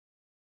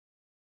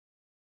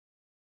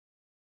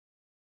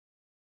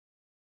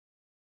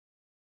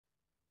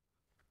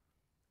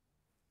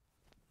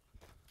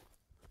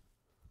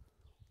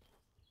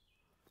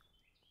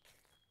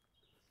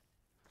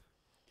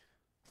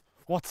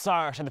What's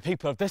art and the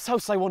people of this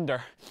house, I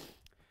wonder?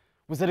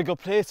 Was it a good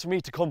place for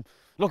me to come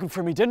looking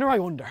for me dinner, I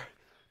wonder?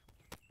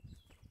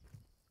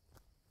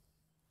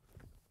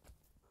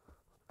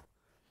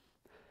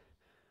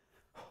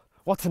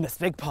 What's in this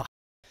big pot?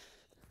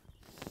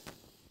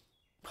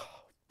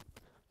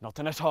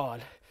 Nothing at all.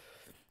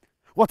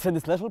 What's in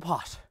this little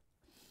pot?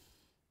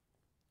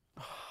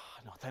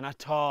 Nothing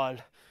at all.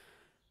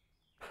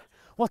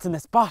 What's in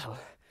this bottle?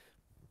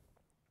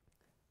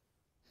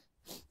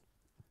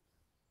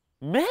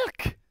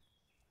 Milk?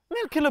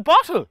 Milk in a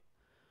bottle?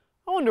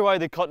 I wonder why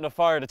they couldn't have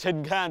fired a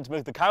tin can to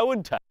milk the cow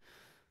into.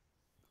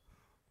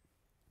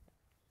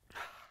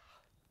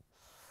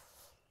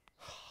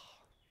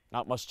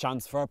 Not much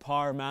chance for a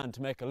poor man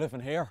to make a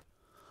living here.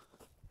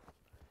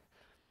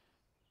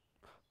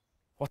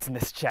 What's in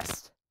this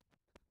chest?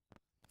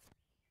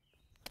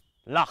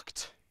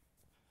 Locked.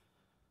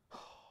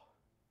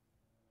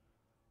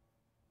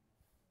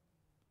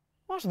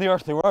 What in the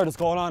earthly world is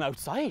going on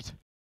outside?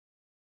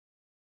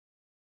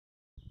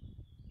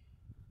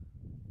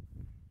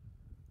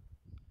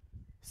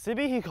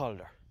 Sibby, he called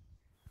her.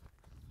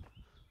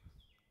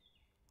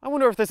 I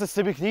wonder if this is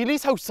Sibby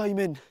Keely's house I'm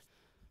in.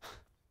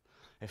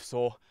 If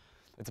so,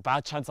 it's a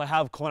bad chance I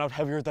have coming out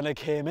heavier than I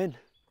came in.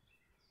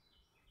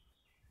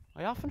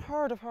 I often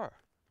heard of her.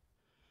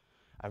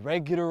 A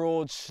regular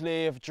old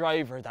slave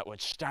driver that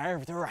would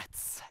starve the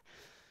rats.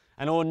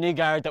 An old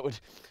niggard that would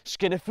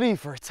skin a flea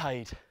for its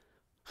hide.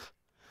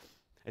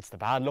 It's the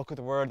bad luck of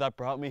the world that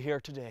brought me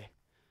here today.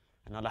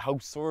 And not a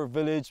house or a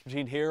village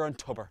between here and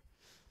Tubber.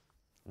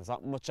 There's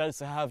not much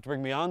else I have to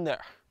bring me on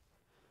there.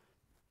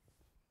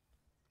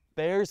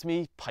 There's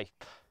me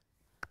pipe.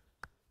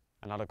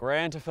 And not a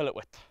grain to fill it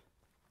with.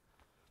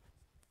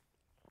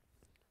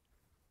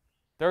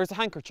 There's a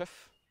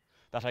handkerchief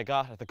that I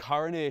got at the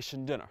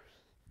coronation dinner.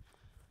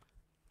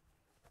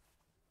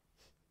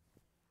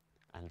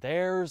 And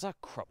there's a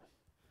crumb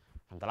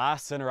from the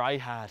last dinner I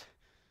had,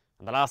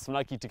 and the last one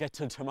likely to get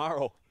till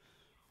tomorrow.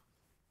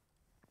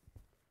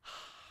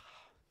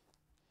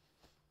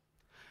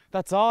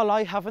 That's all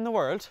I have in the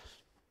world.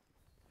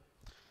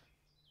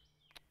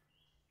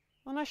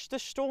 And that's the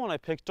stone I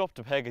picked up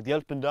to peg at the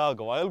Yelping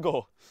Dog a while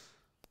ago.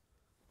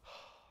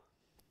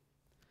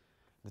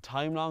 The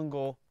time long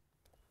ago,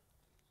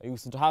 I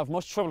used to have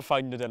much trouble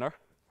finding a dinner,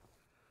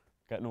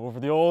 getting over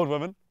the old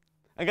women,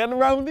 and getting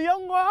around the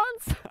young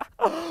ones.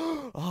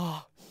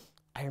 Oh,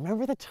 I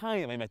remember the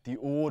time I met the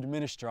old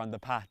minister on the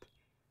path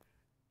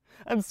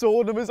and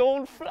sold him his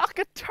own flock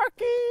of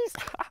turkeys.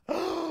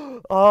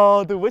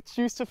 Oh, the witch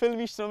used to fill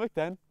me stomach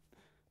then.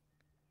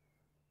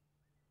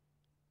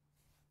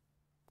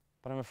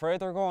 But I'm afraid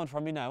they're gone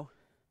from me now,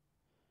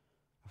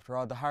 after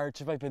all the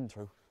hardship I've been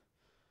through.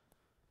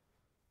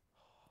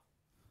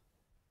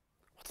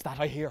 What's that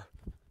I hear?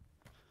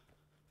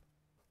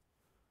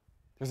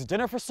 There's a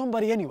dinner for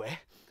somebody anyway.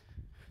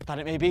 That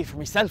it may be for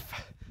myself.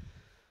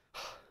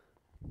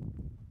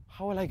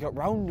 How will I get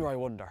round her, I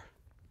wonder?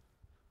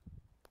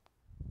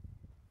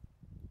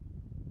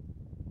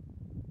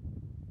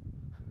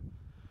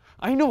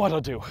 I know what I'll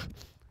do.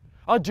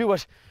 I'll do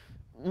what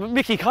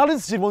Mickey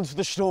Collins did once with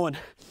the stone.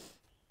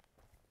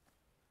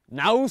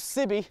 Now,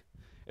 Sibby,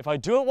 if I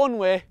do it one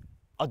way,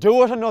 I'll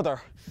do it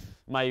another.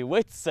 My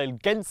wits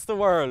against the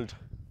world.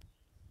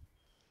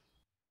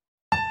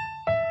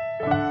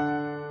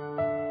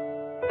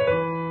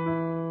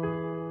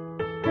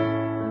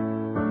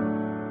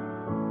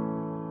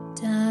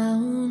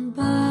 Down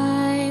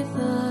by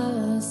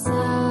the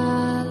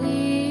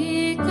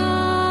Sally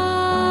Gardens,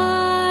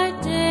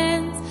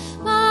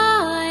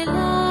 my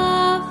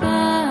love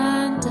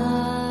and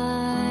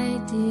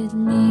I did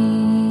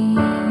meet.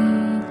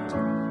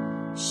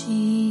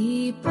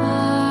 She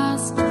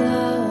passed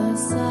the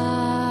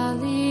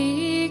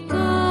Sally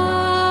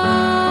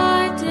Gardens.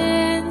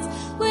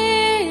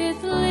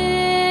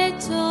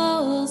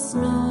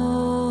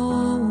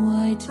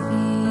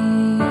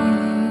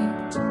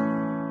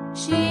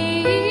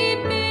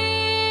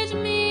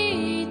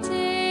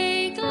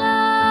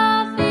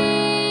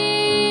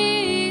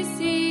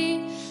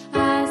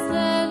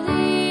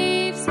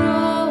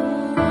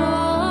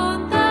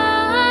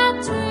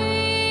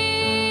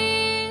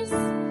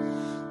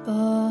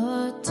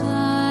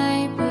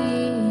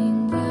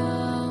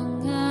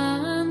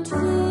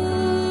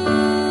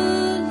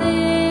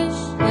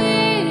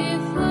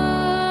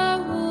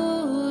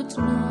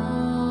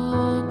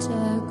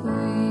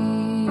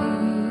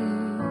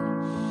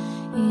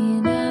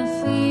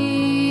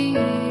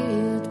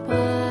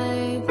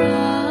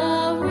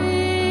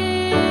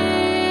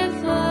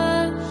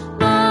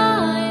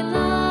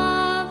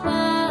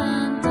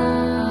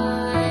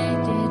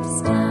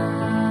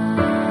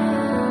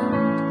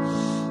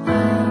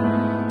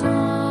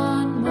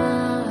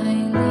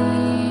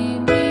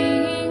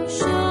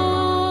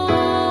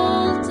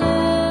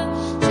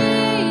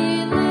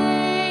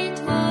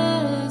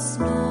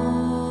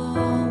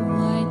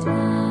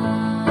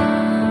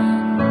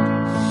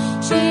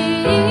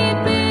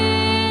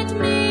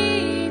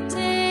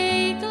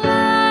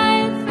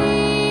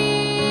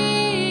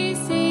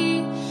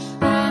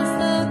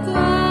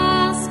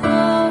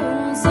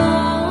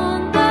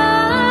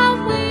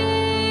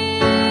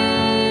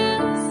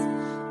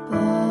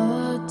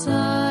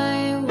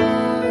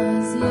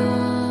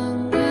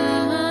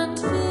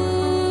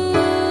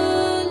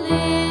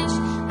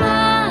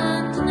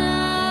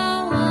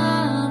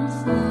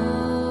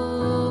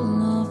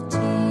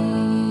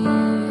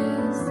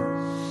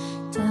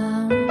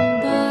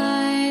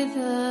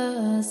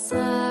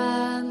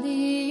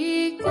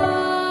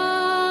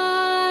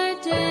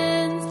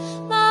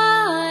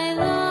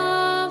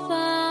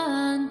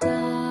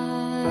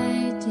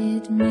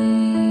 did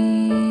me.